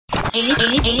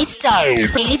A-Style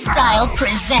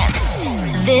presents.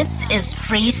 This is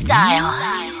Freestyle.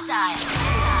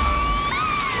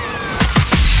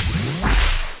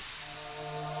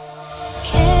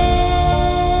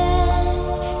 Can't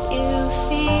you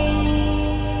feel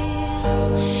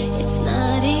it's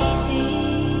not easy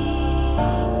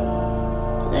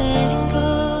letting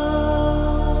go?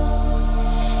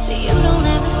 But you don't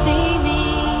ever see me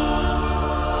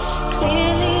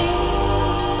clearly.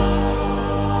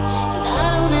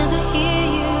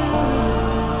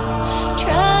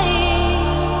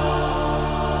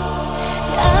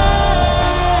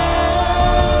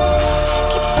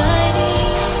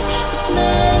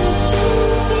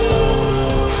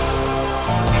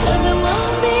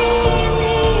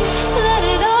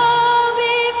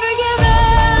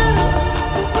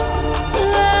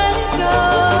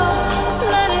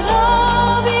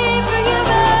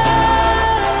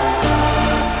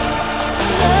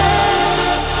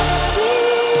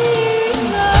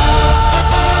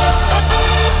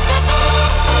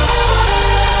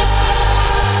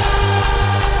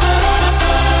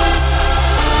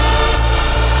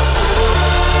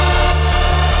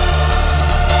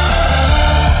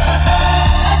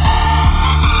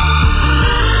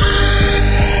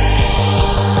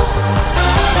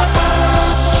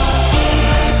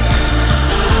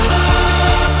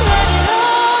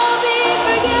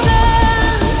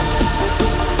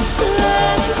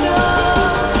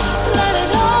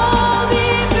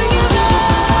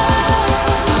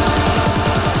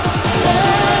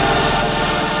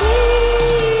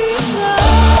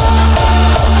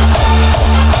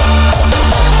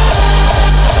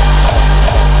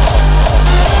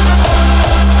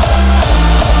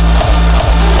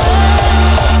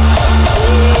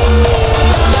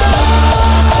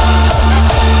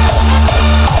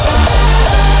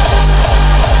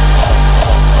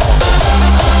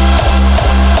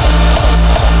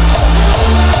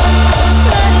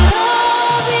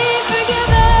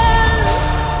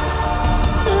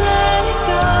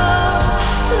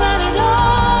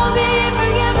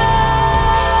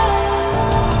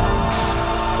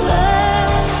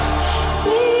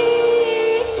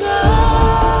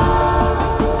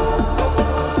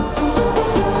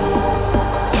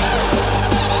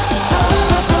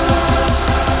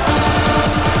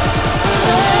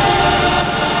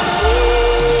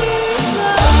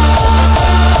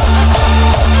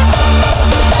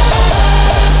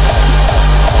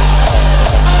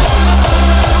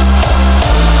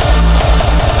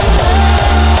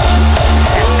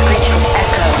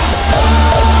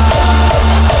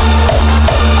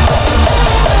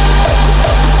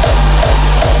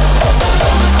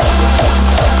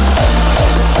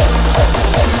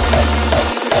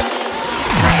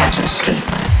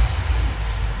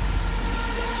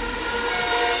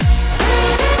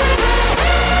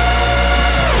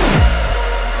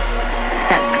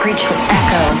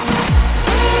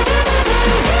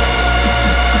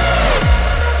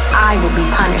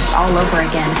 All over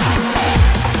again.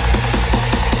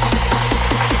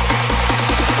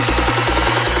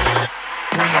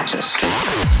 And I had to escape.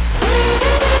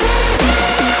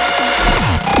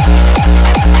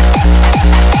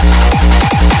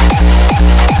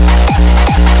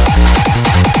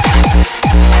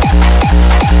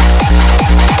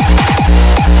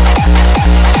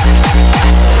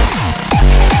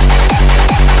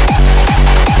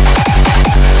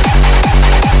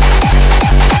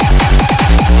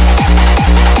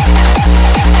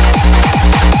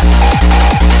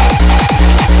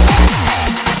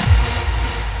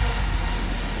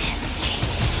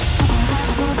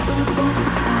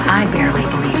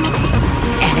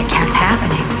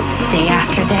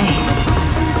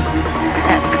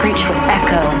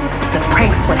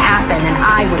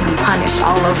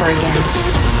 All over again.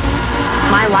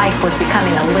 My life was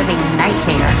becoming a living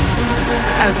nightmare.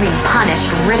 I was being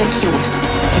punished, ridiculed.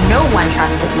 No one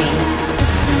trusted me.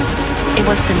 It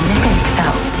was the negative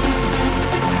though.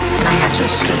 And I had to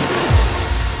escape.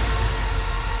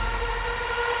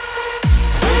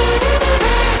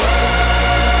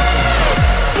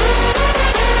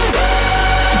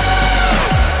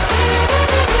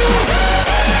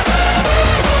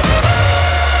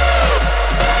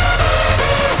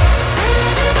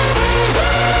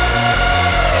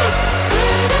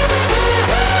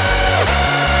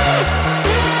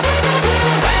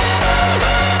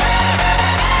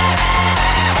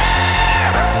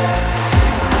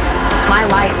 My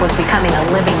life was becoming a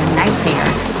living nightmare.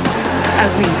 I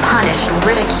was being punished,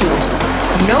 ridiculed.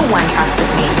 No one trusted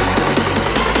me.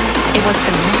 It was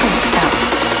the negative felt.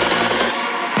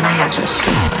 And I had to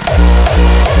escape.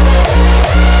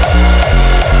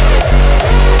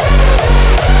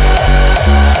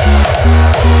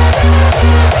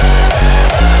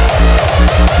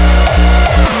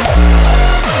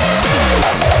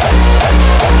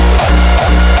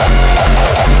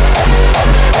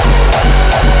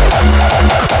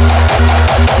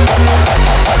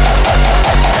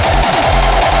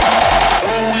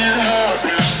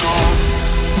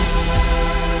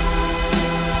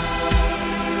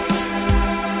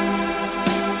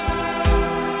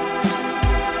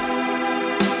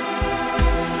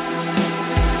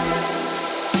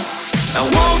 I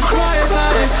won't cry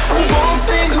about it, I won't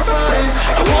think about it.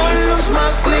 I won't lose my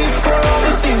sleep for all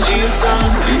the things you've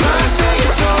done. You might say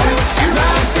you're sorry, you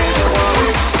might say don't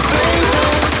worry, baby.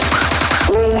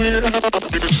 Oh,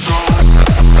 yeah, it's gone.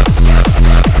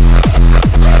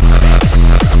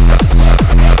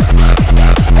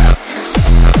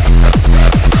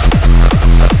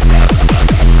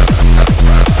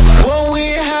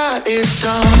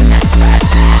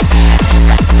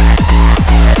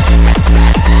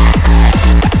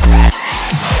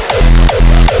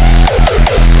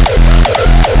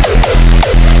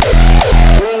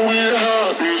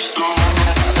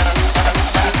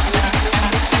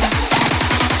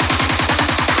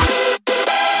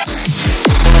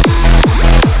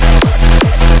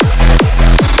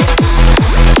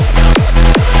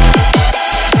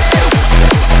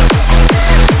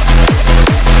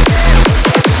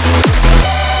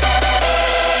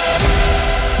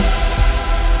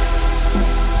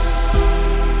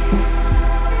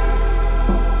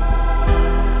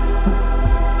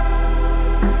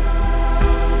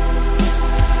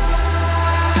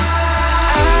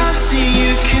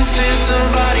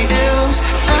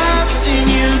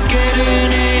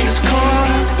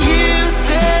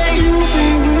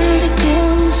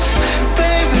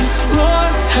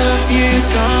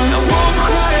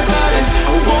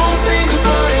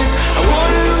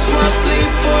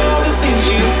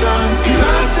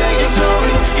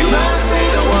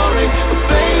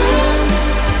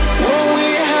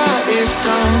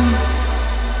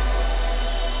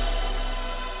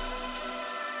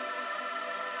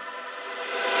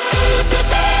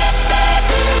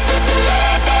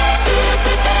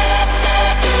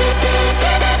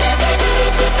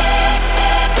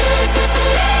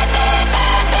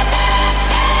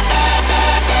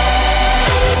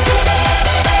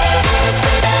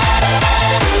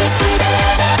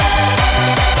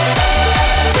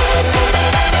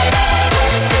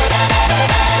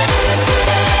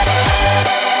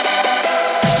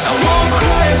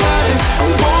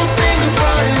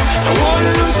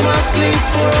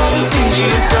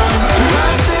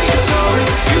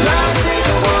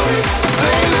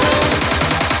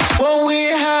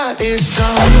 It's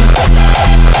done.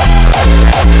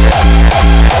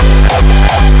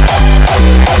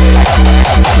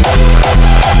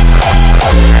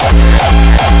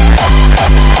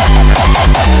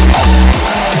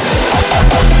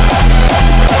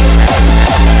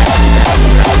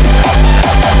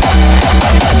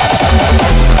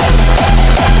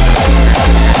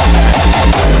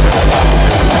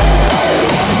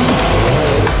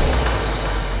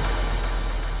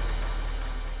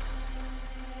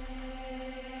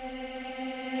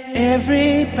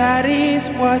 Everybody's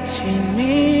watching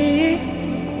me.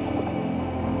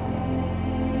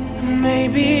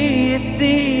 Maybe it's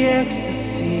the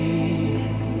ecstasy.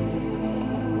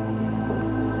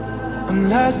 I'm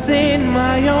lost in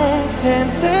my own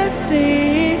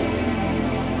fantasy.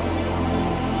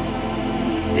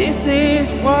 This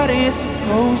is what it's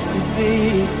supposed to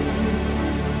be.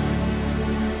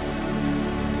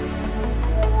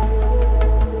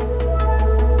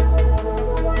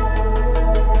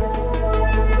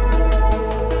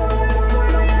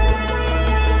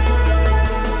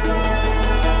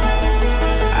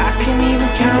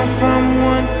 Count from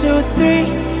 1 to 3.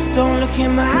 Don't look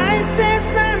in my eyes, there's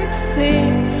nothing to see.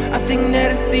 I think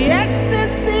that it's the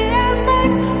ecstasy I'm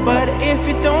in, but if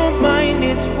you don't mind,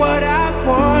 it's what I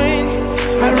want.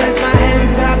 I raise my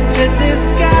hands up to the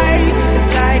sky. It's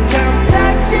like I'm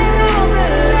touching all the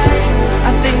lights.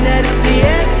 I think that it's the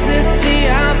ecstasy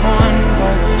I'm on,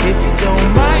 but if you don't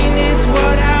mind, it's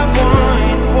what I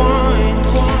want, want,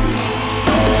 want.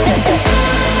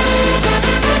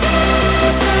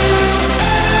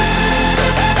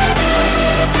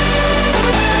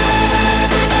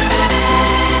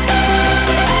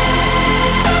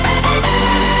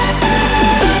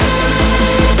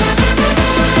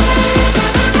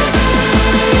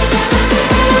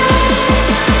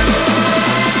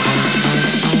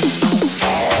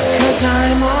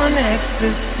 I'm on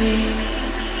ecstasy.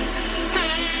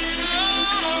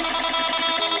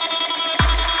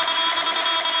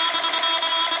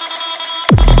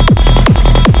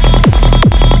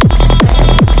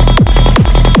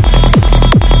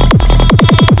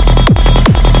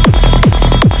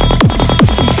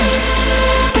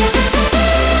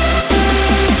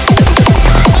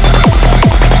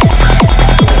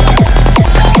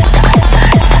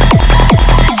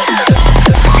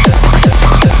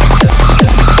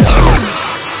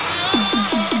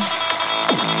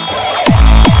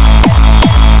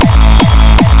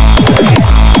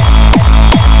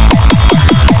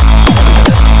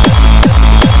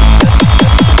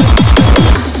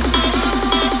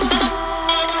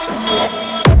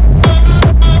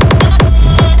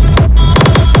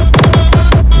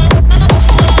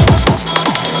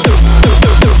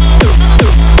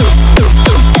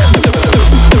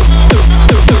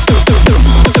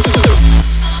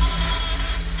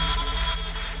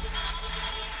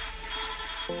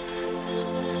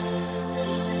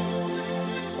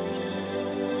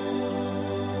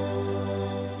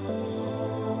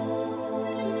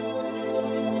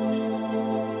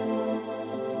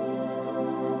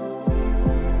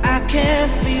 can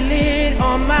feel it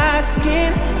on my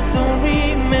skin. I don't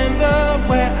remember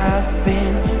where I've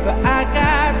been, but I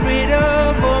got rid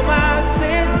of all my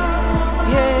sins.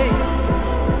 Yeah.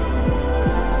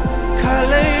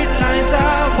 Colored lines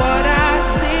are what I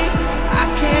see. I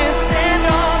can't stand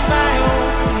on my own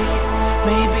feet.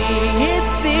 Maybe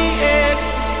it's the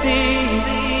ecstasy.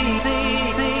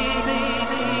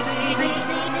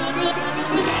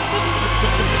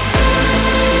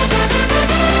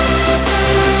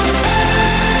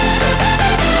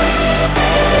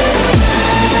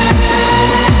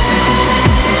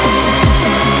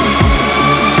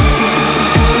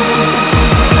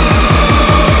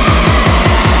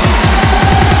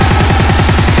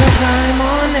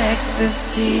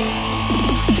 Ecstasy.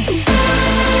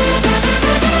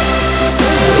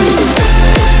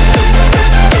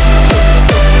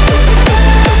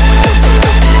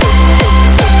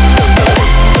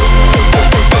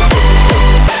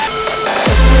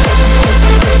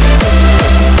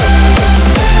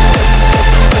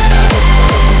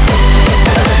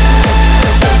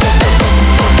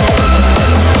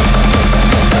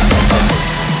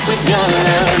 With your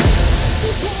love.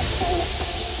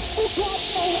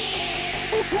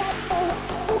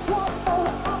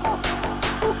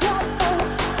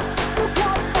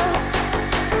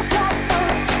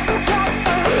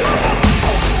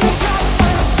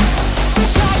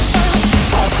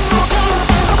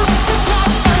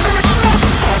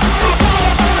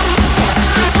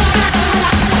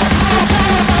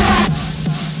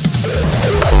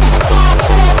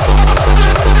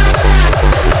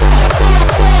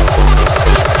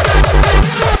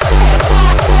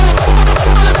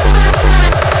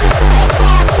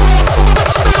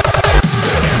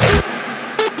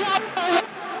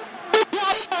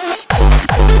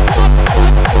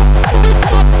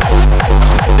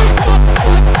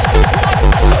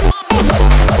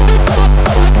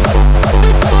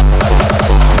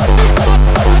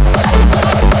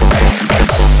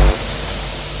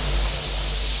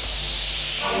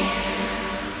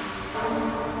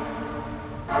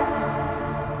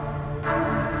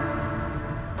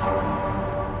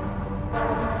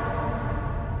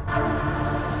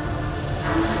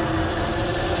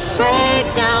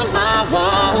 Down my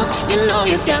walls, you know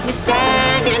you got me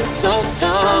standing so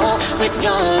tall. With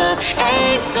your love,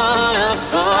 ain't gonna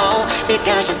fall,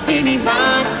 because you see me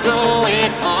right through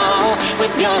it all.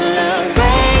 With your love,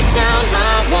 break down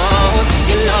my walls,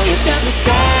 you know you got me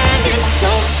standing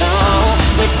so tall.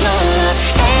 With your love,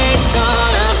 ain't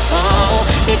gonna fall,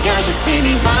 because you see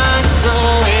me right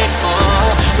through it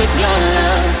all. With your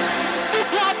love.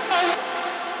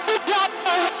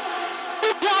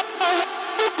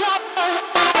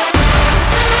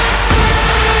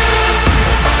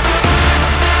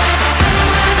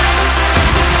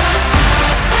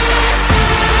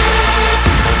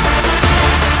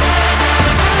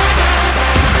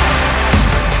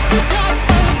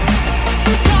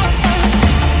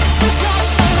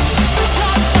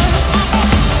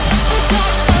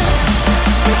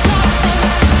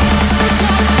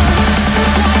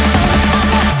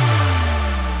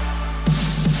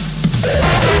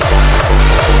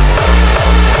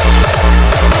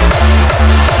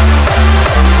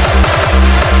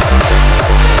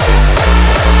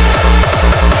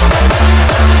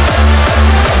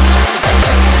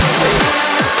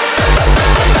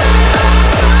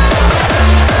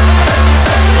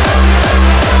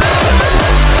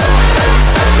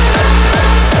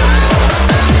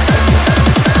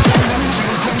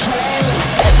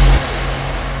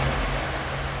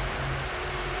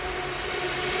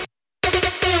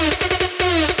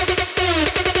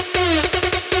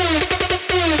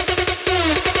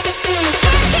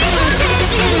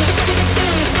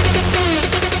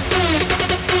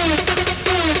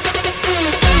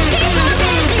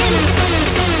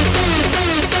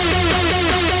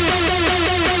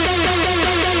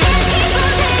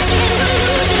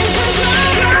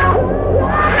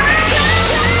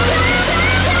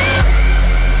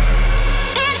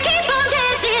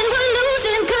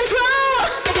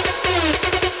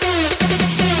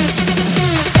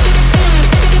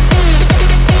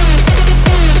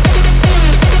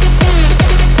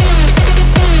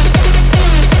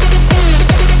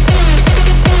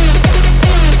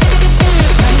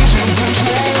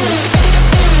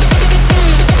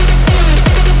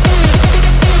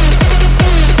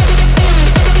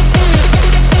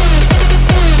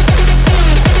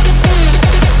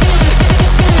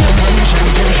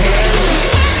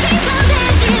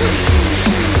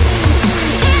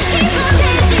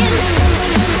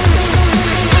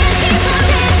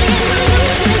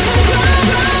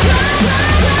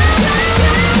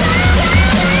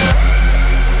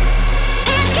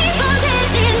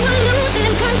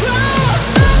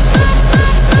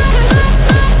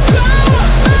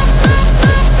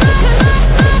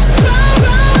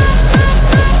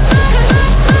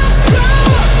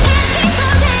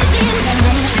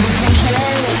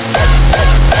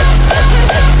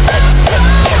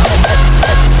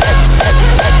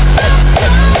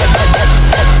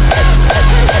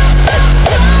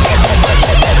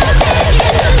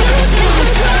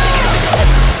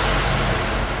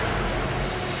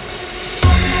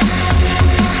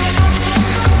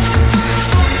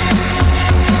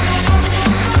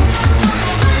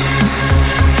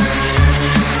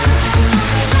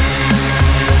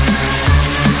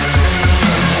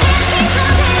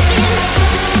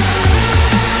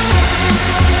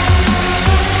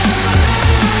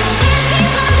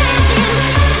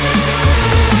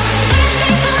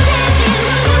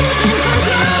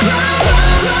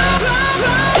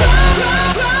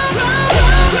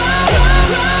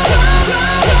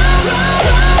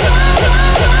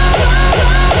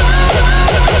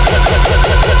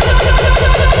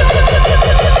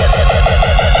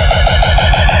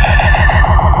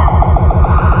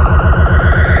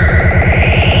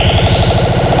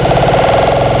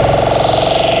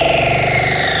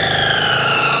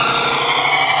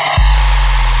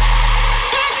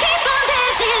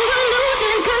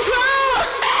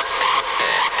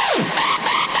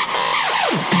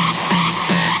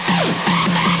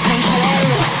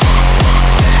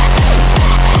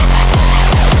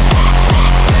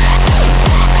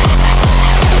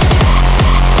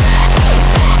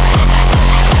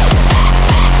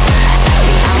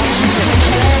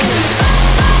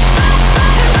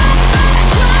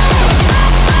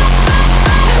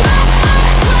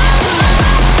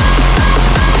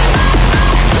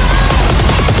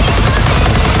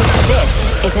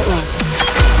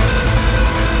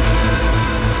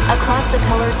 the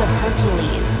Pillars of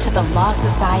Hercules to the Lost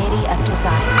Society of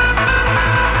Desire.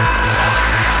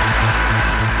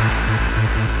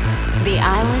 The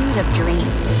Island of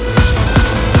Dreams.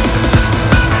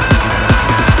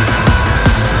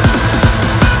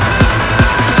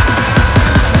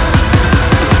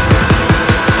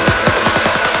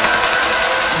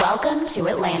 Welcome to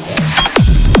Atlantis.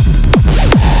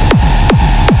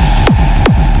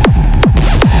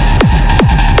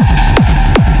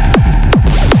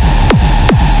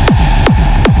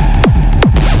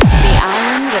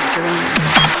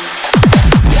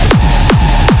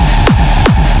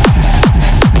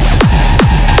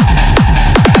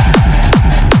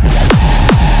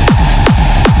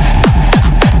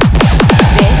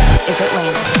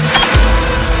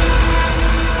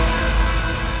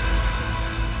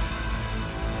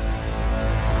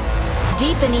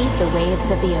 Beneath the waves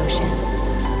of the ocean,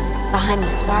 behind the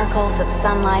sparkles of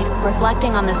sunlight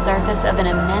reflecting on the surface of an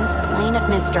immense plain of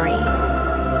mystery,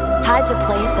 hides a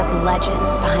place of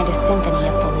legends behind a symphony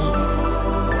of belief.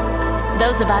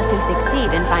 Those of us who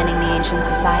succeed in finding the ancient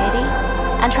society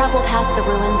and travel past the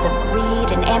ruins of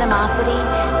greed and animosity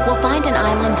will find an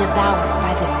island devoured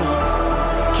by the sea,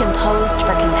 composed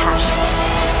for compassion.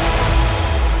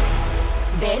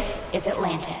 This is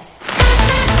Atlantis.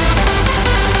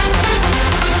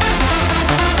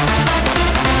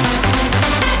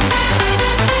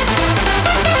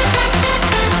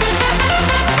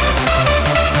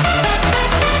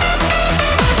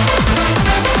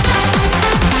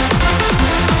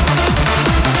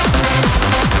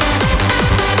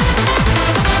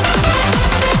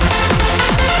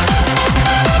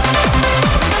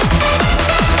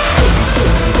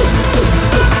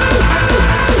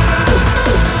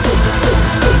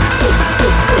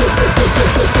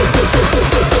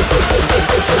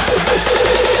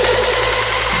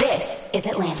 This is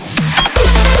Atlantis.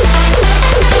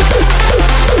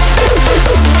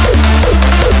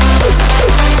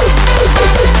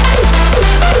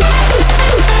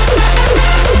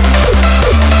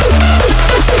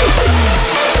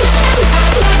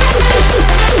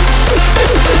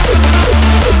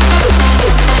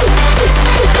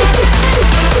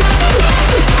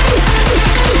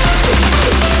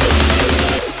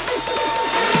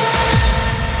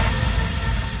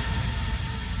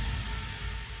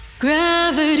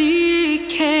 Gravity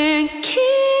can't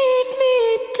keep me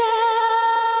down.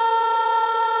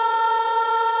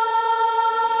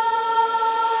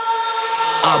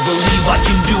 I believe I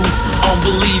can do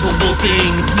unbelievable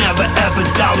things. Never ever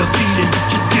doubt a feeling,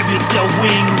 just give yourself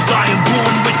wings. I am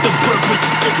born with the purpose,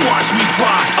 just watch me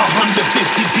try.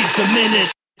 150 beats a minute,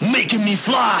 making me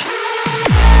fly.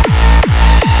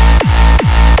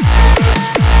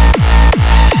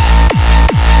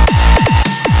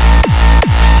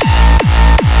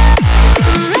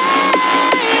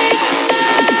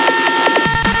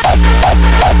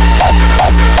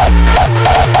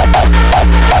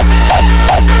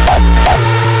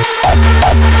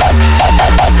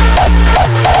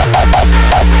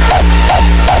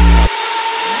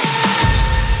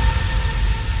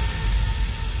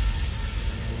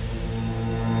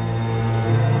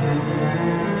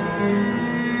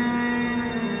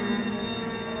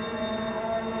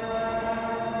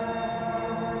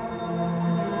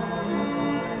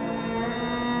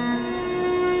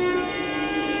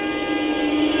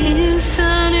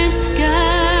 Infinite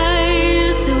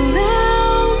skies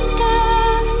surround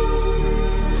us,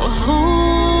 a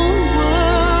whole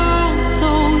world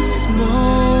so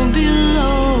small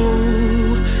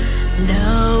below.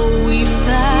 Now we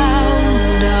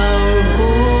found our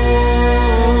home.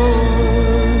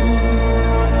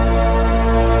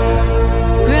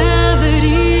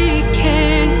 Gravity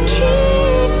can't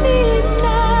keep me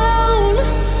down.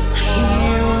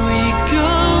 Here we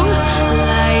go,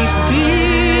 life begins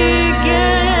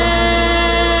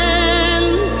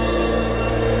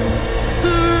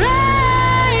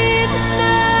right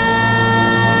now.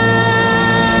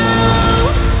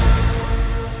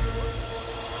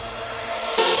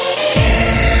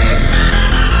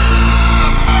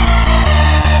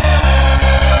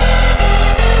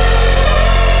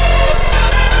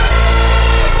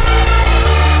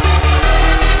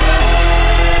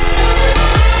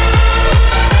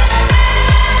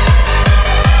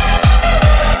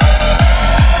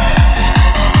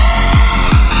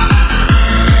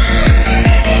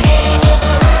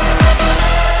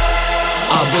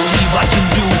 I believe I can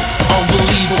do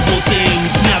unbelievable things.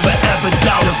 Never ever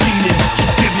doubt a feeling,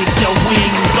 just give yourself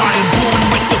wings. I am born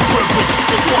with the purpose,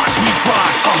 just watch me try.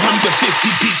 150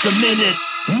 beats a minute,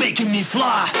 making me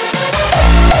fly.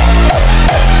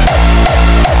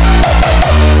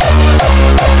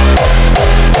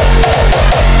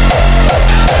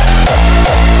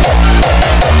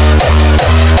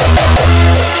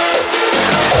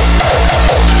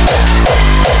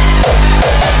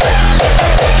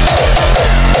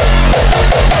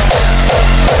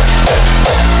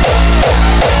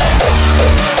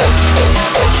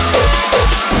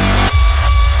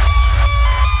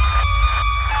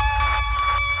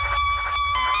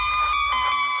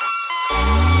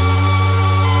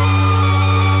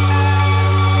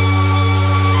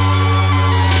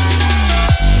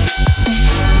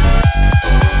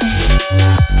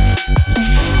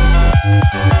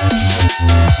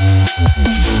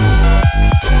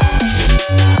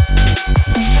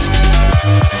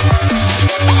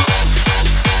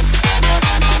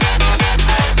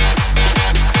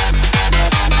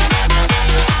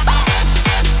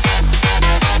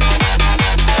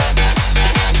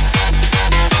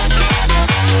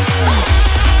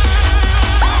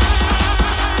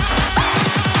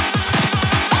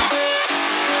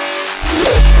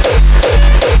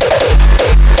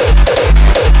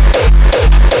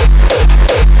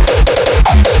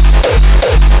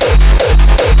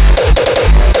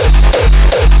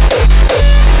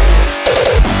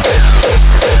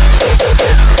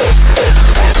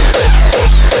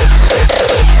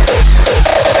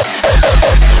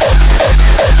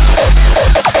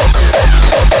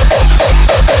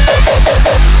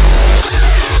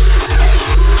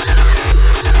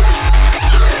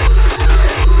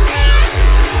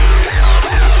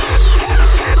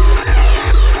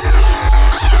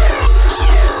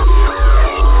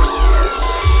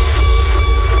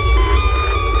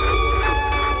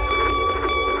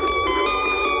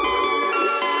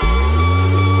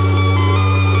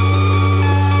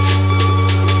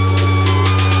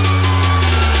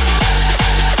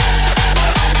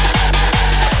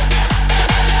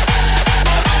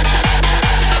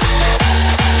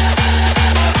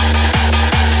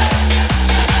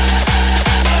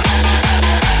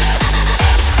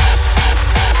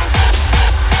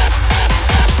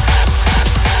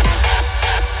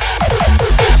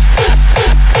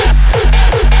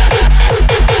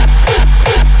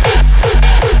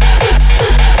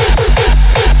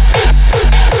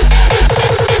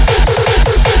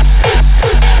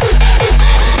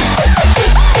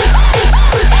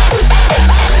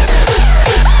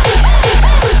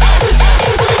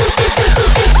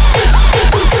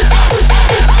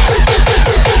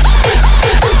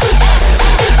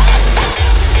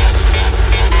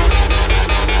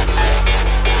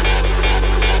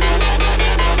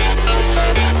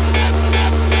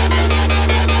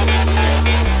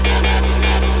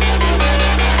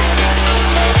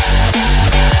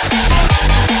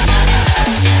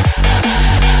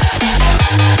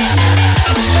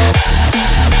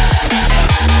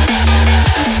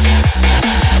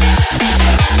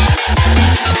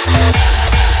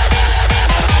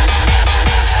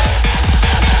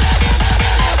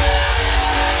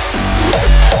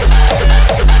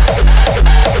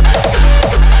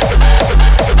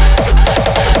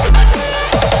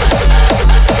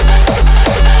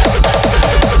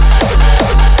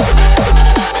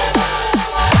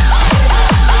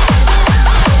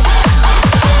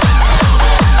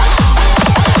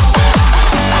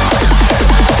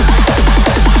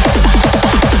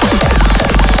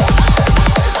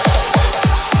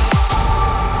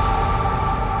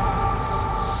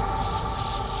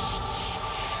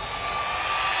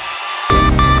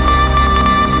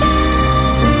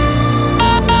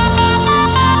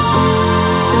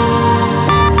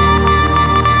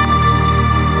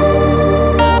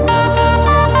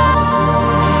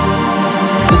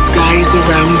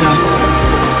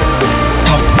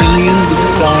 of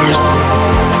stars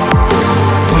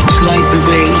which light the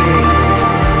way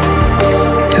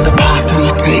to the path we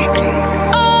take.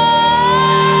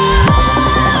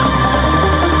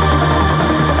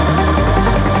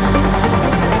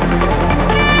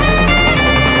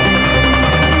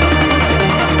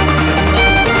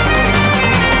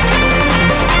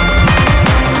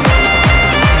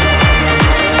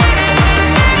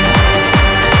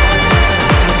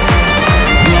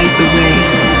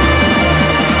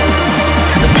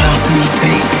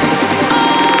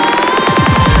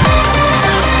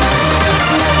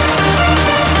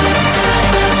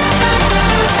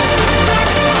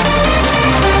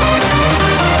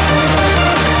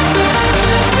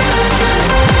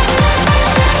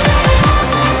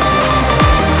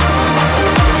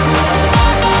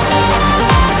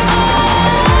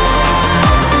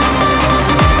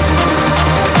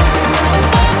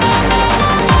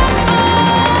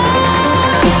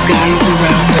 Skies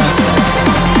around us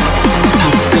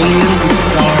have billions of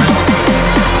stars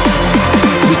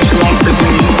which light the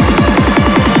way to the path we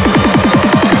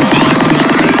take.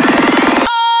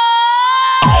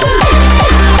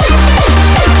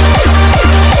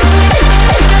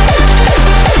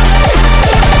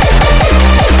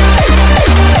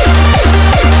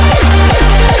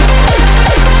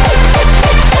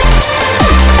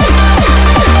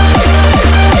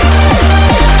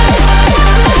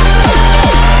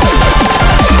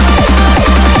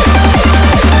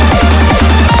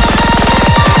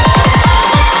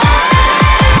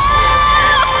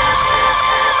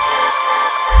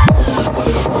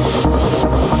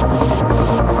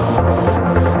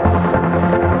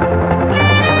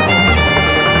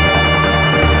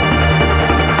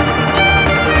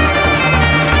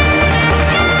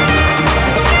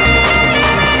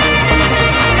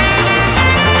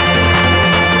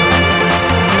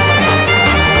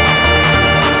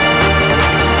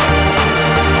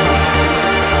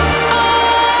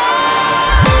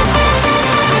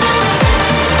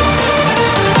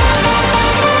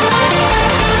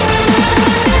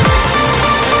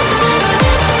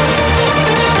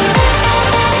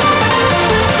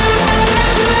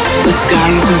 The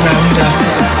skies around us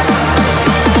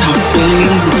have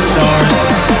billions of stars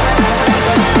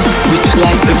which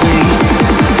light the way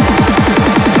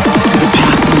to the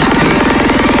path we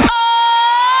take.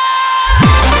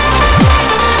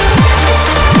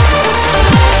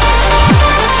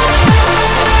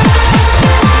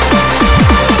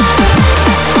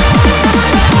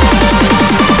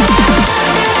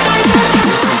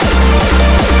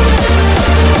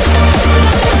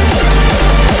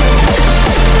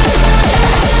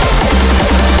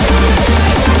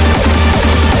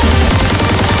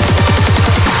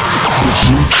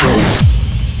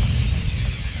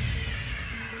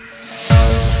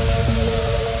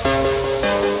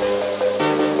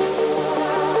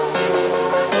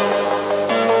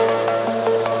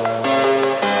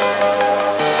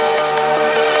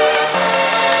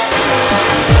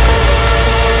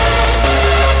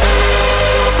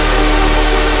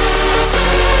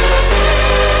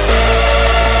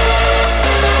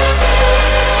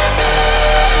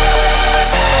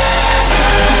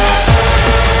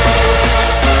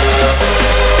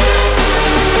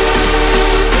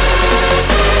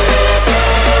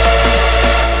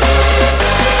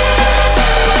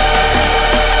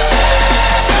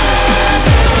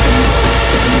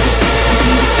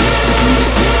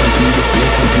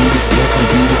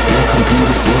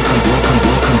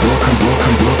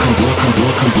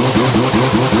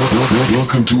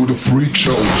 Welcome to the Freak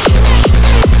Show.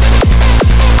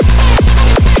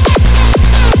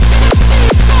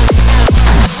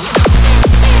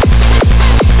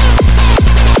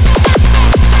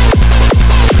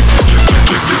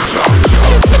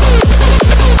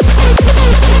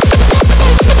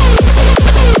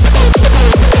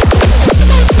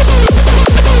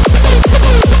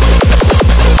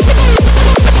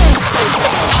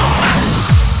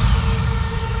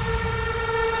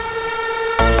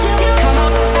 Come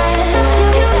on.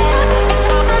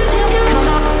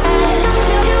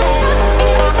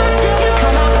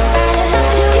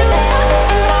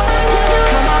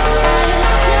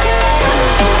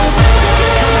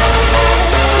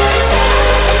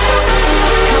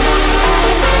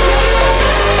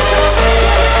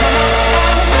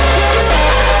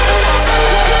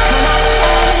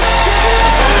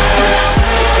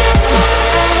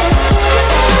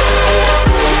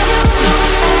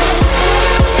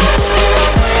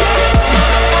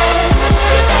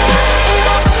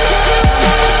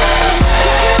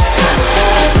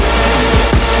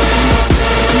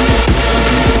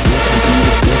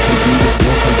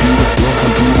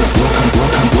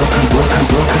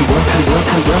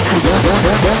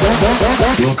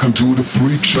 to the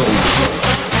freak show.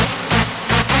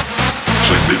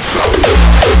 Check this out.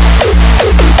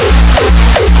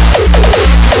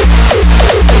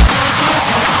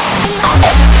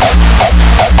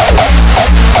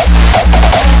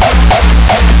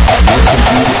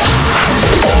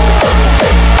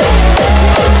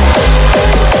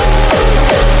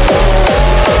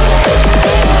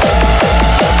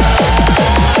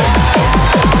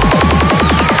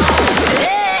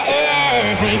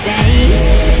 Every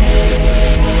day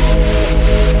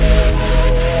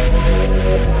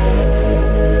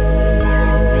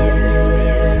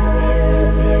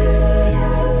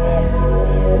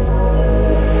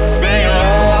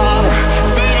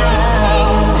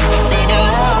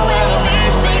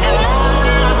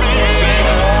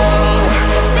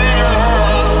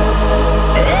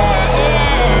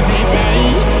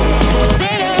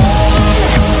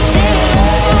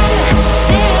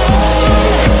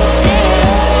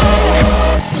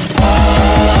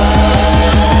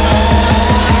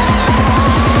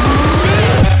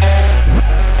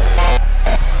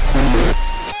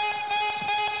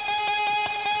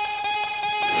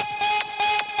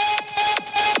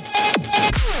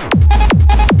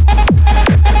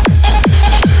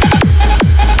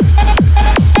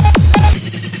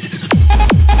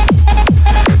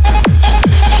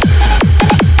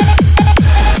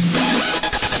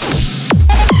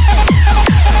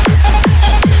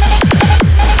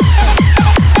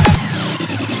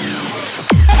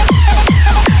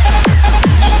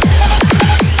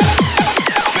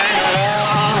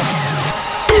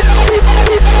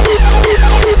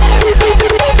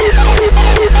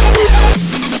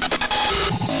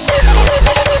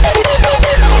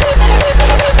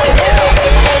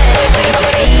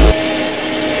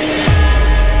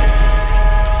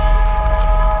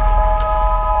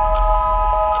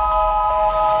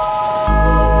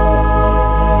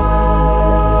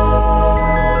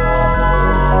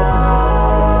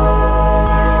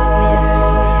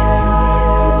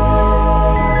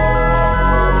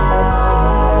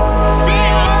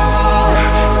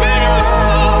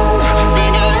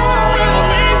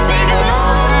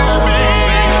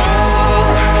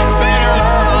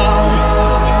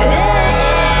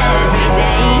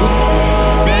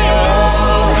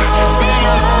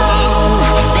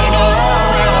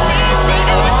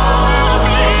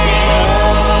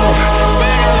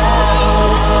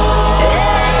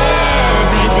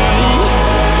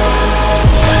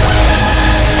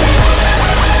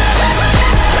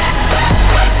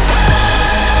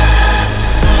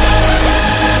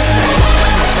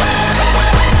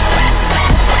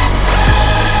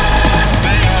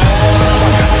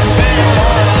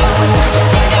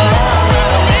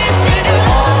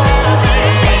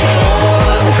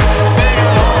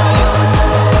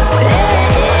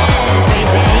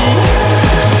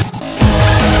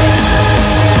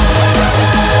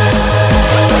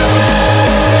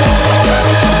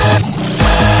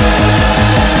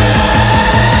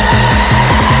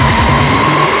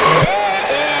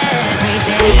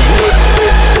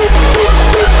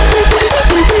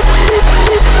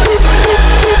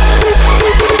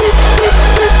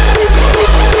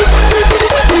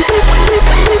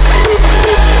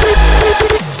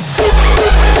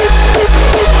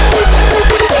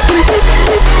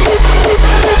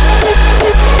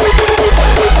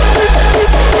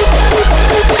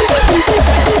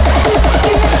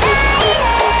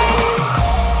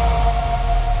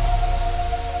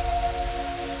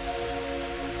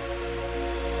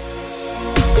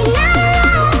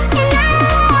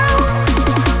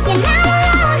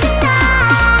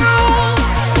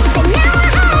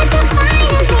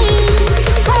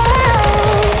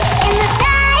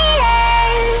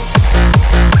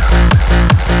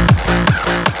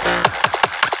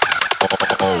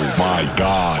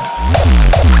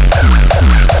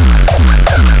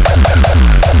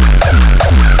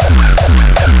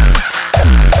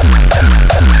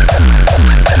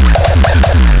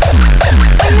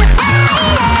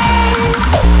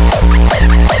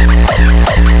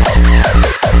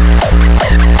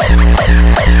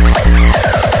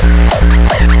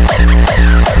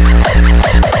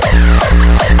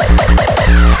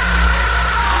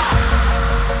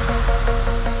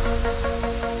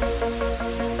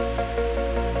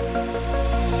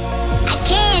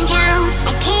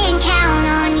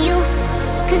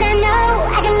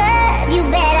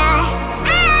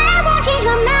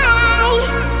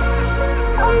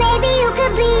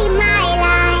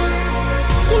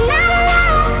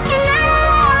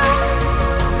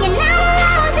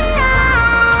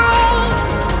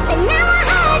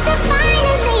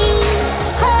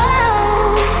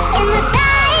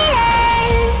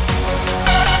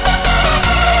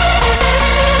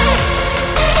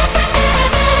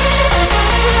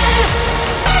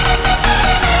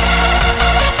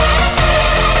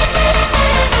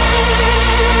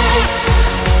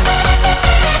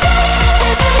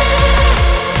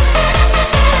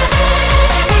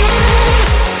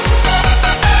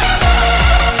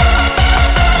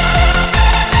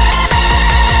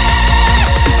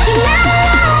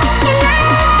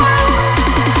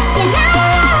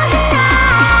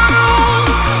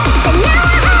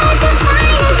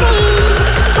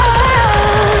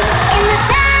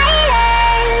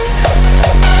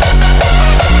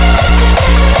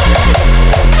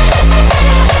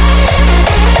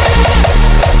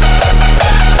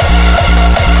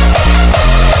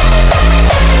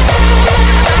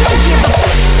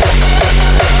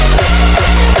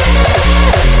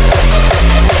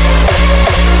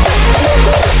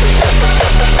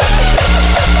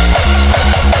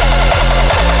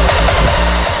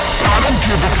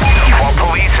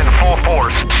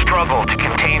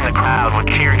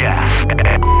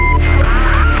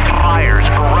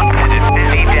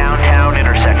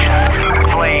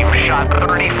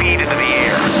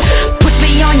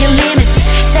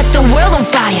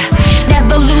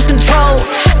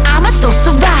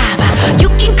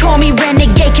me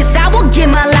renegade, cause I will give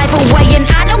my life away. And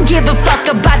I don't give a fuck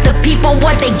about the people,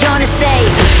 what they gonna say.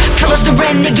 Kill us the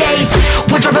renegades,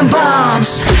 we're dropping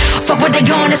bombs. Fuck what they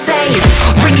gonna say,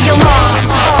 bring the alarm.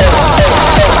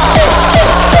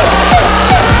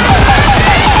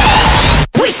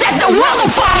 We set the world on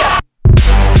fire.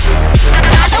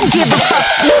 I don't give a fuck.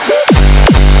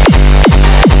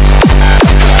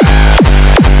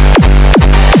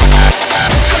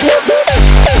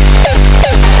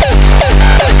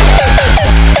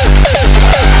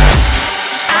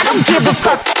 Give a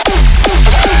fuck.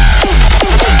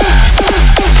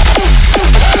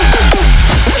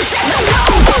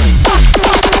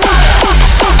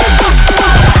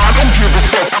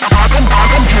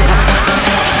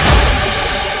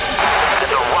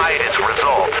 The riot as a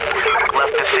result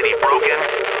left the city broken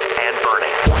and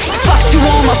burning. Fuck you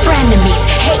all my frenemies,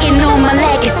 hating on my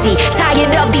legacy.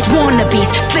 Tired of these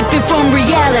wannabes, slipping from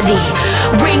reality.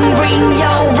 Ring, ring,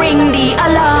 yo, ring the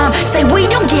alarm. Say we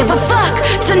don't give a fuck,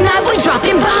 tonight we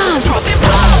dropping bombs. Dropping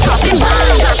bombs, dropping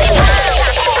bombs, dropping bombs.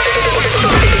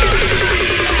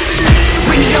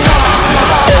 Ring the alarm.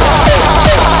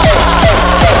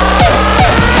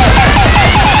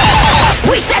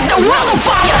 We set the world on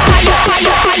fire. Fire,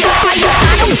 fire, fire, fire.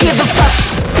 I don't give a fuck.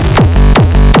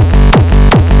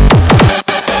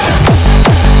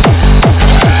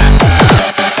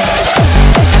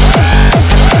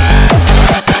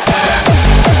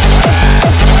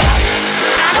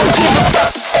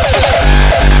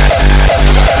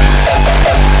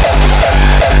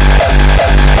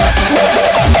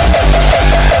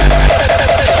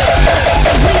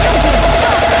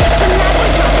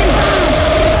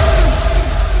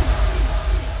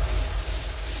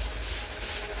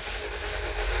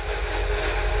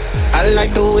 I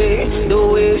like the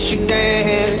way she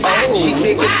dance. She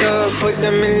take a dub, put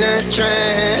them in a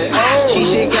trance. She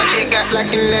shake out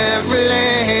like an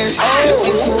avalanche. Look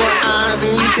into her eyes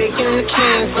and you taking a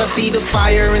chance. I see the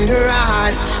fire in her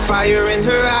eyes, fire in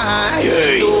her eyes.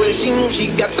 The way she moves, she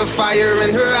got the fire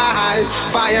in her eyes,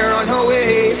 fire on her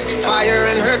waist, fire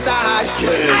in her thighs.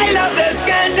 I love the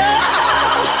scandal.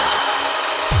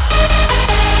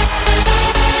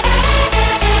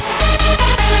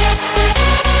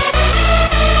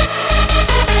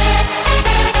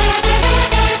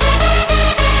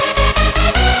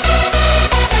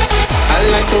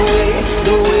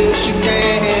 The way she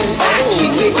dance.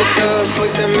 She take a dub,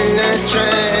 put them in a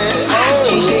trance.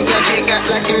 She shake out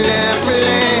like an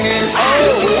avalanche.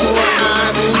 Look into her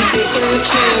eyes and you taking a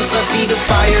chance. I see the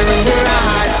fire in her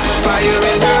eyes, fire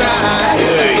in her eyes.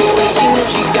 The way she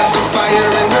moves, she got the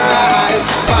fire in her eyes,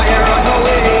 fire on her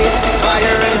waist,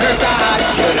 fire in her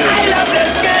thighs. I love the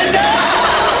scandal.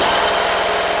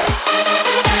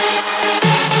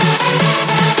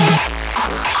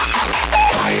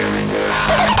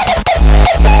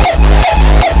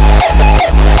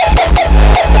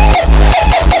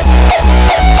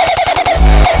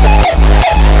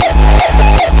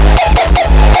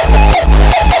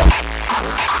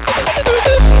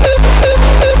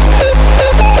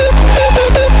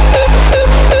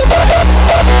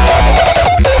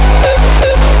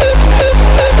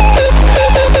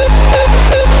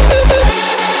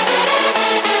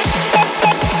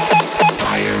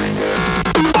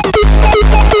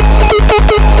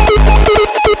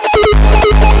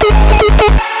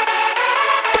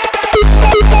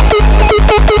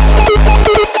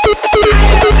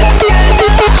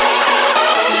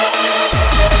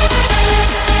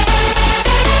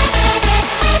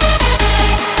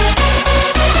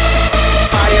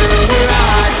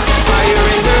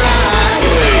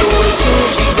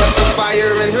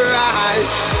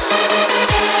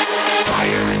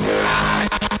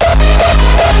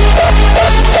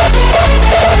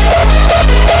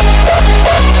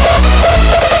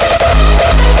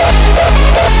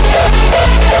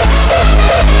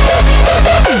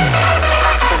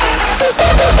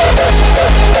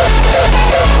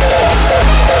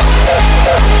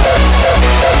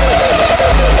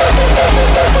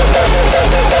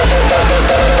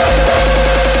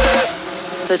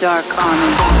 The Dark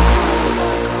Army.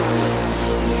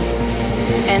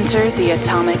 Enter the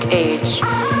Atomic Age.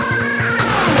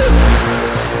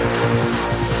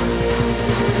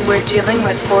 We're dealing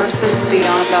with forces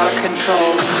beyond our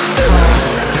control.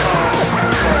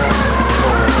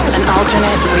 An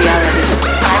alternate reality.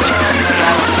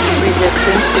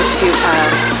 Resistance is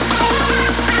futile.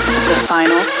 The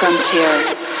final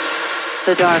frontier.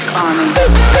 The Dark Army.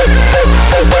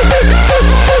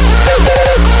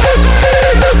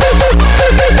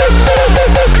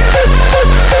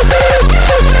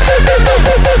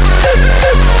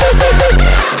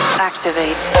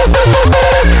 Activate.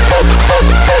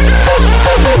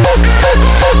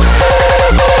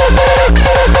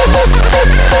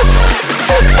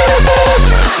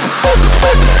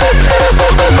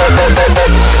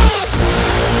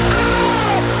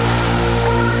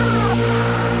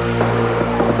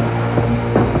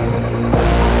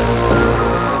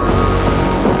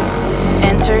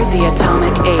 enter the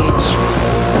atomic age.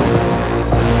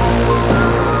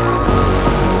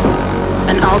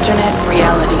 An alternate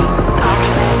reality.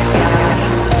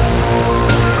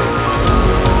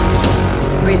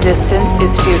 Resistance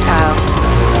is futile.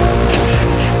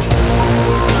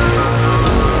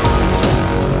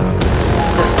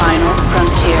 The final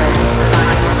frontier.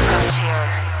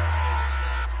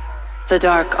 The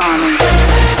Dark Army.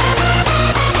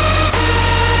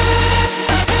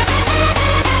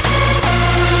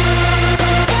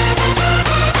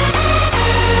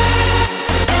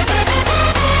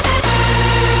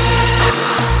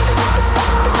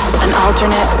 An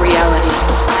alternate reality.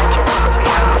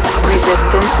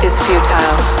 Resistance is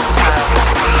futile.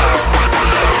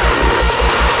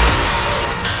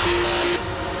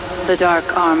 The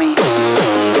Dark Army.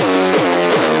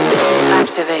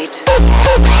 Activate.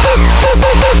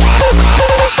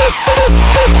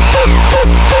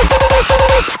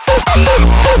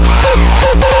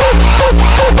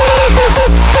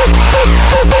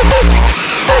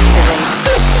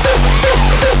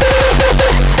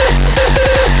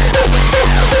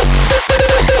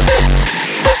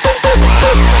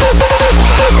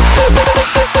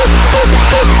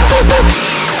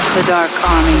 The Dark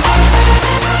Army.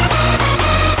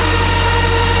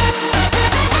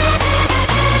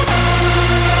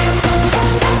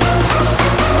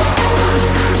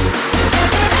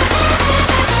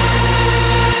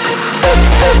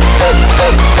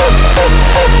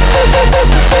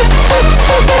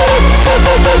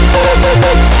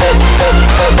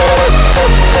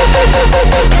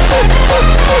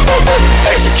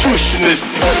 Executionist.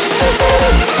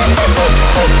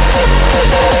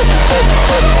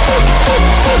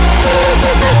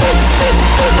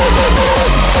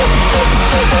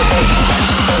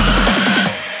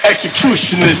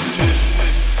 Executionist.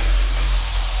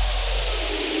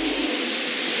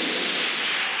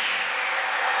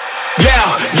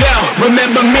 Yeah,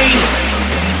 remember me.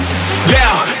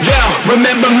 Yeah,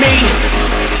 remember me.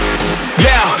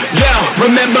 Yeah,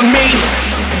 remember me.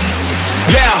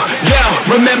 Yeah,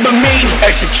 remember me.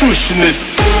 Executionist.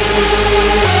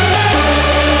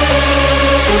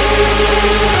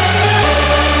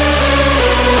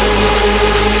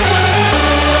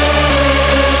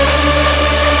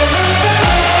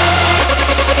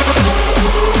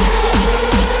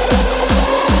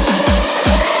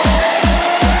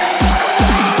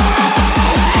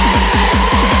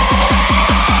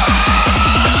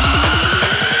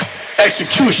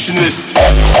 Executionist.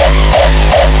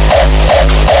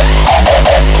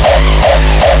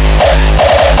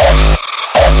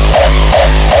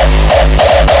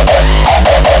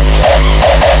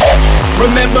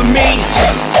 Remember me.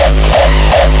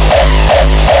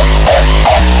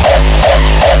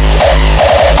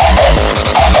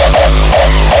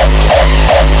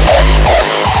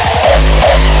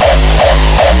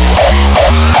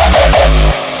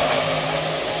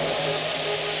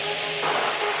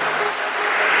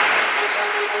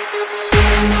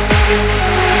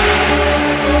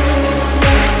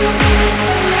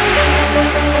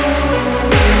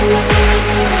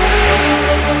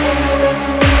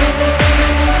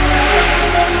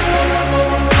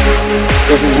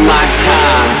 This is my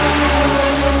time.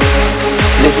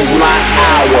 This is my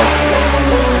hour.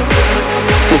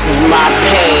 This is my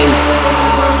pain.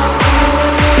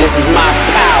 This is my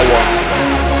power.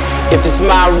 If it's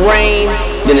my rain,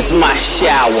 then it's my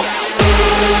shower.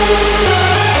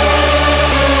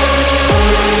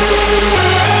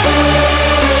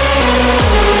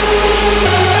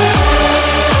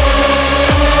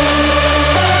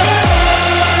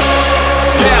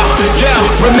 Yeah,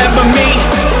 remember me.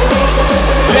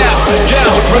 Yeah,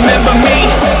 remember me.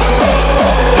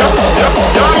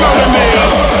 Y'all know the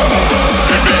name.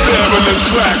 Keep it staring the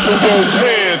track with both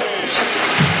hands.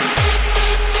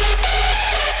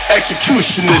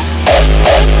 Executionist.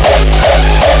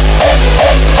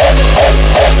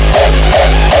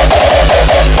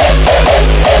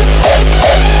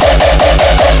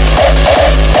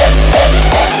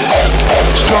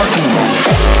 Start to move.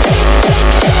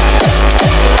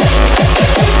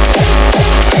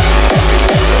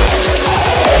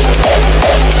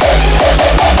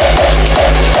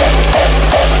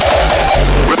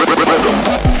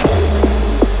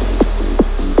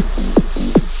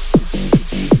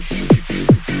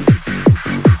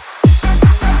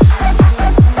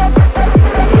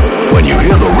 When you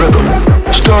hear the rhythm,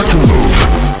 start to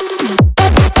move.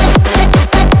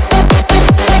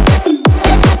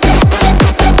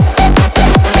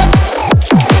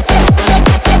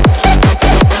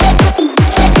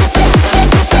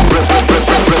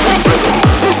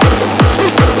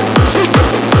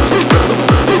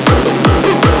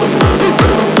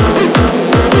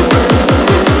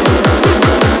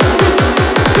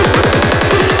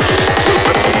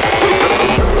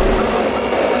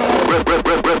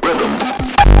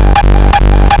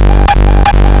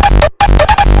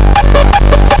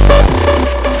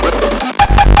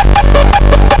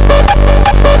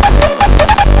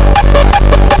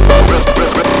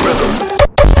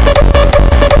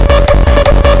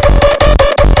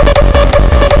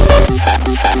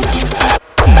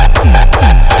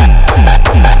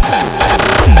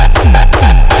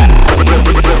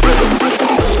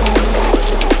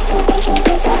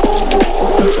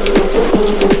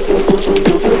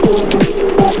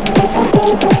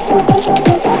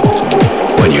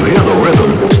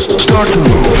 Start to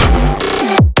move.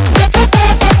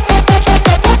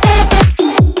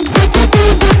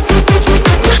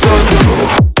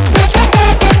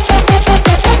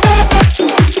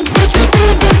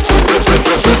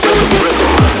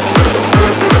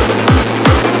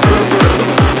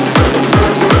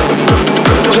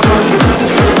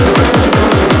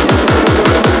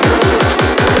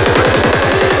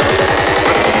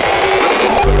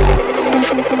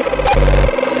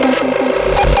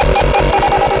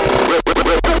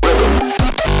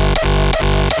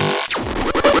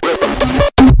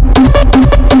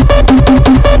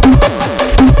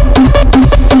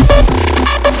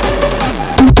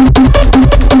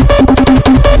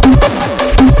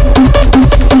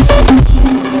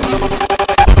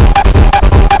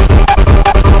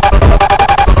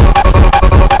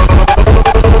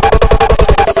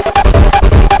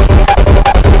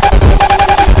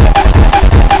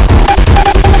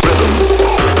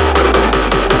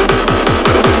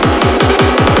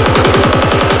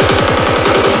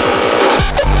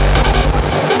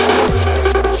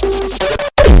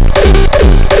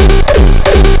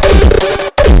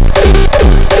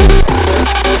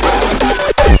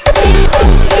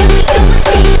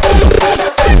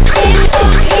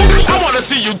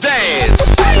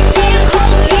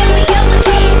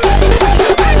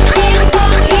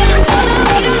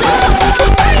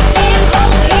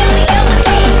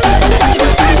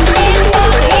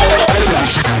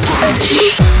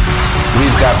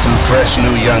 Fresh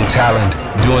new young talent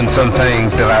doing some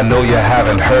things that I know you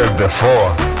haven't heard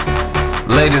before.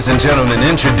 Ladies and gentlemen,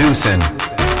 introducing.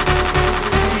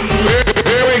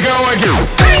 Here we go again.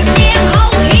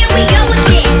 Here we go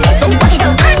again.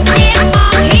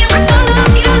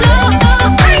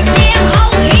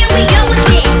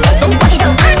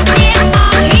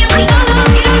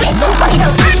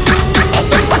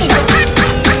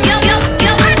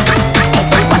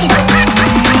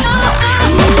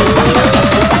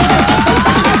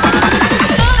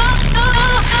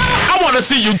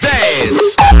 See you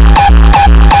dance.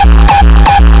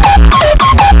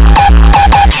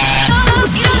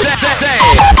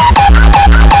 Dance.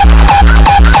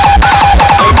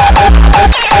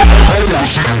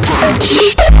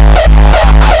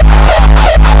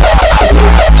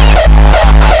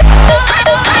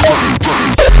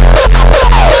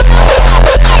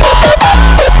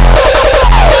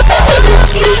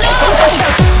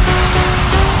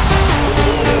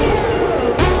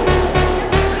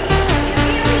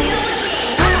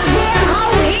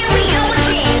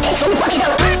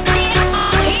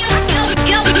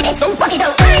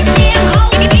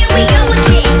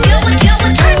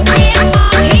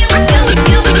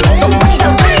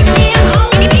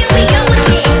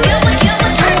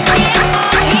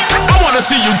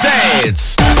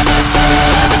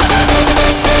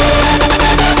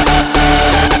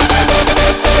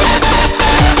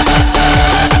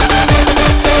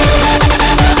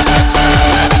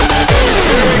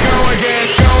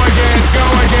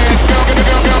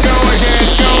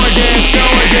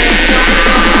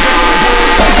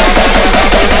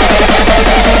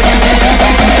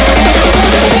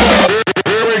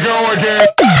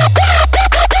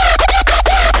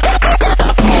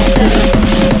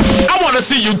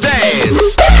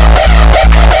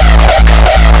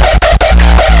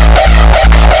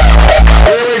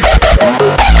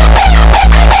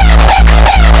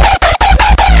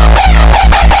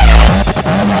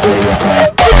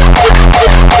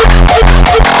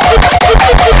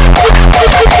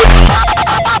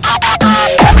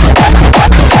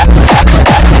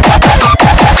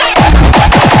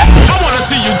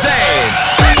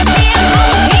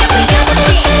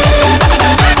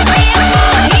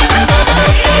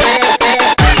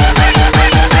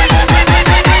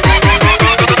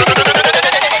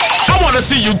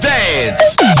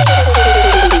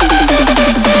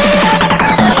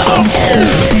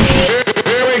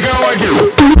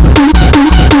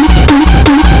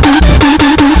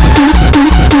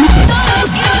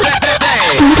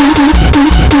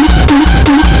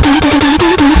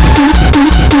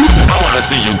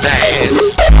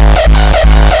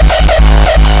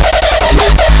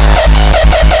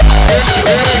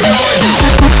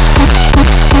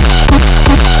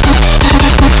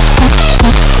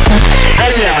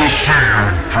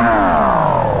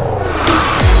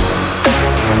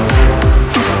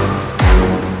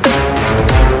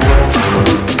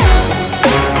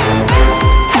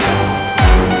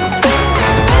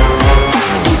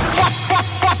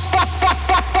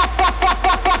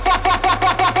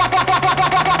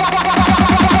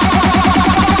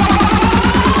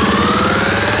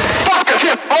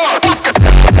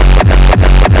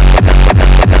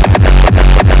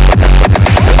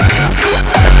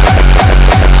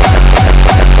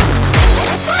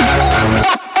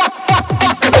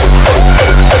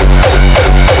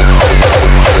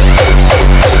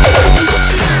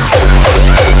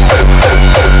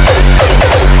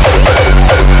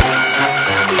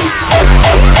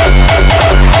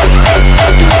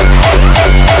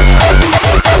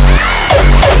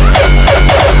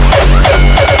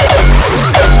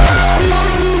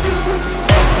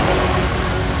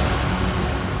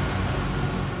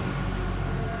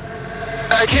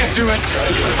 I can't do it.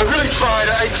 I really tried.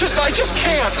 I just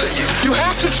can't. You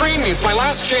have to train me. It's my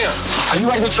last chance. Are you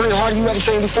ready to train hard? You ready to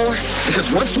train before?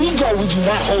 Because once we go, we do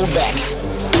not hold back.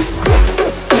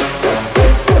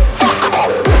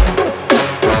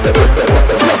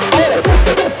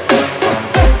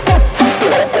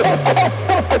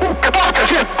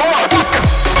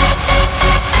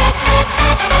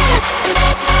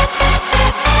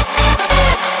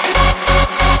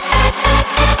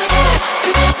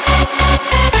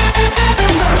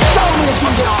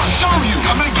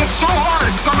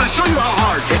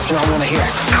 That's what I want to hear.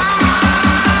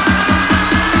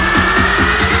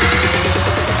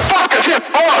 Fuck a tip,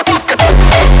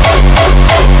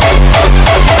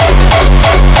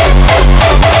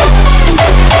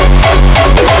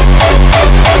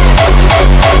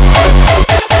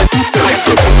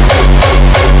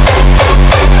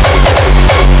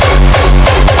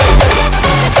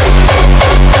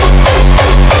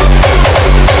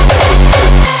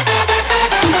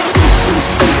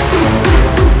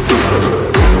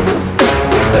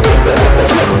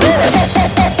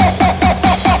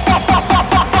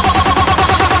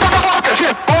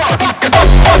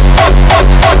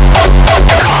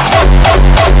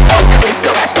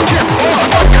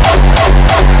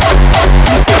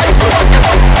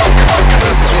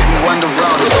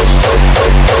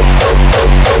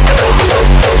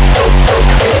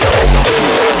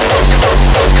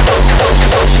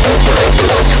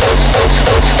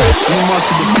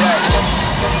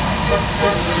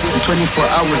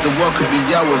 hours, the work could be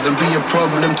hours and be a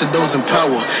problem to those in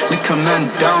power. Lick a man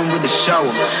down with a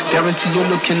shower. Guarantee you're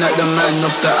looking at the man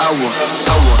of the hour.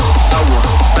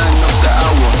 Man of the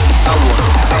hour.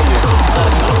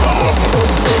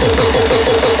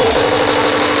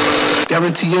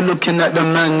 Guarantee you're looking at the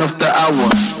man of the hour.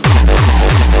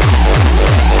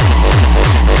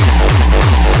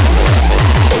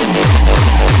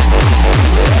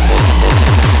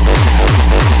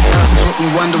 We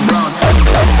wander round.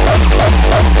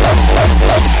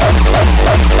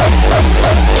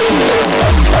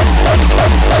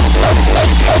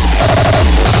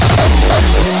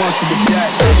 We march to the sky.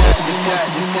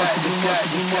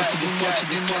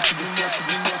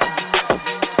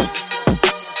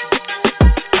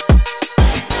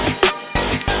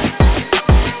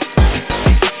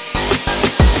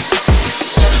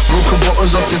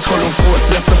 Off this hollow thoughts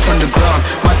left upon the ground.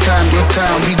 My time, your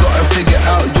time, we gotta figure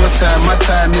out. Your time, my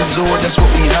time is all, that's what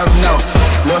we have now.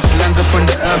 Lost lands upon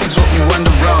the earth is what we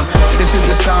wander round. This is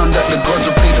the sound that the gods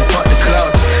will play to part the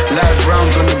clouds. Live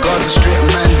rounds on the gods will straight a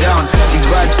man down. These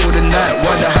vibes for the night,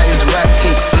 while the highest right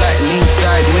take flight, lean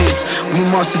sideways. We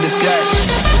master the sky.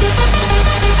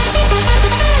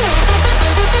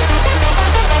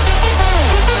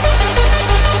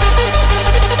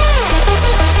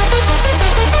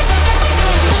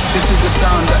 This is the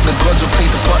sound that the gods will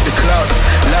play to part the clouds.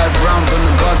 Live rounds on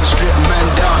the gods will straight a man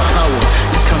down. Power,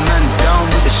 lick a man down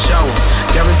with a shower.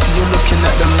 Guarantee you're looking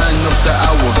at the man of the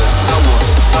hour.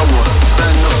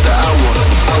 Man of the hour.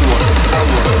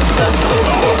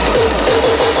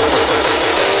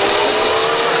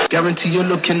 Guarantee you're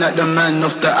looking at the man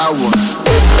of the hour.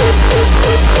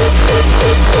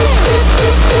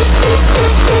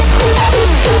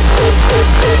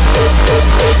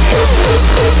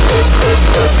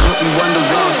 That's what we wander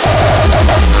round.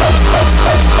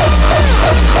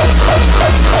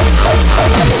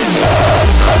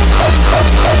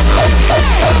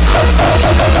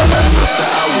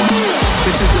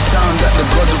 This is the sound that the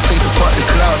gods will play to part the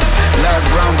clouds. Live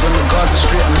rounds on the gods will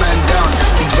straight a man down.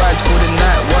 These vibes for the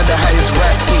night, while the highest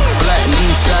right take flight,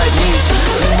 lean sideways.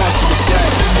 We march to the sky.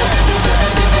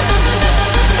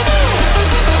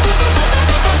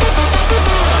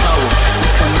 Power, we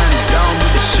come man down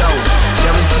with a shower.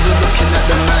 Guarantee you're looking at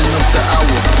the man of the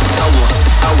hour.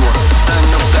 Man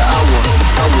of the hour.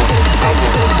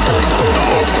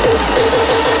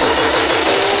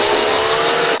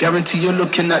 Guarantee you're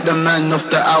looking at the man of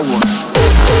the hour.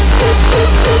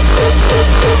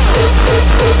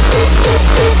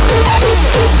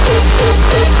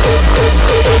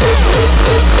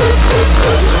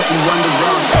 We wander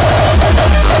round.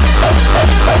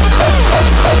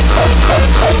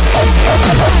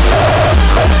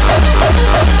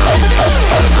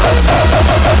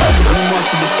 We march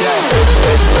to the sky.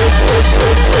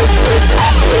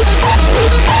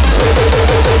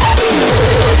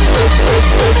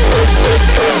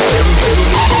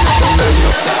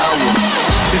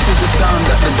 This is the sound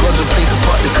that the gods will play to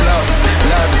part the clouds.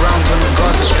 Live rounds on the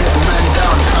gods will strip a man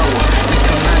down. Power, lick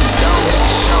a man down with a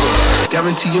shower.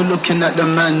 Guarantee you're looking at the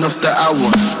man of the hour.